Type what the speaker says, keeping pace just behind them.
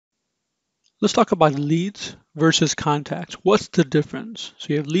Let's talk about leads versus contacts. What's the difference? So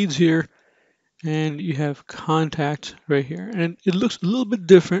you have leads here and you have contacts right here. And it looks a little bit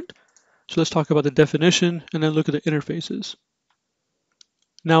different. So let's talk about the definition and then look at the interfaces.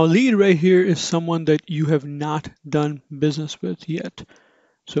 Now, a lead right here is someone that you have not done business with yet.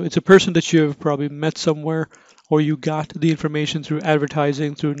 So it's a person that you have probably met somewhere, or you got the information through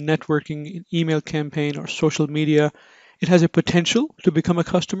advertising, through networking, email campaign, or social media. It has a potential to become a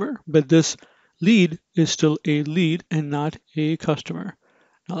customer, but this lead is still a lead and not a customer.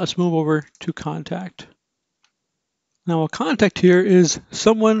 Now let's move over to contact. Now a contact here is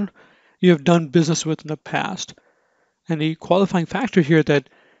someone you have done business with in the past. And the qualifying factor here that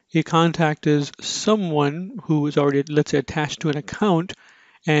a contact is someone who is already, let's say, attached to an account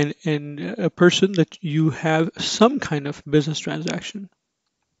and a person that you have some kind of business transaction.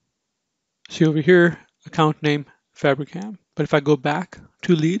 See over here, account name, Fabricam. But if I go back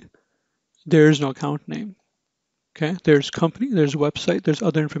to lead, there is no account name. Okay, there's company, there's website, there's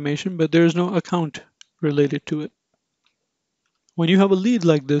other information, but there's no account related to it. When you have a lead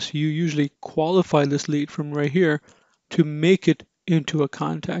like this, you usually qualify this lead from right here to make it into a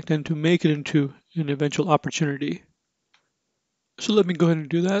contact and to make it into an eventual opportunity. So let me go ahead and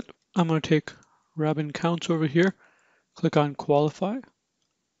do that. I'm going to take Robin Counts over here, click on qualify.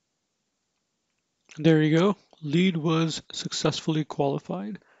 There you go. Lead was successfully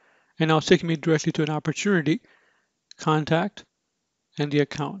qualified. And now it's taking me directly to an opportunity, contact, and the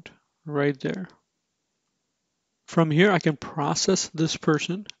account right there. From here, I can process this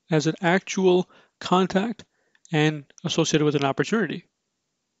person as an actual contact and associated with an opportunity.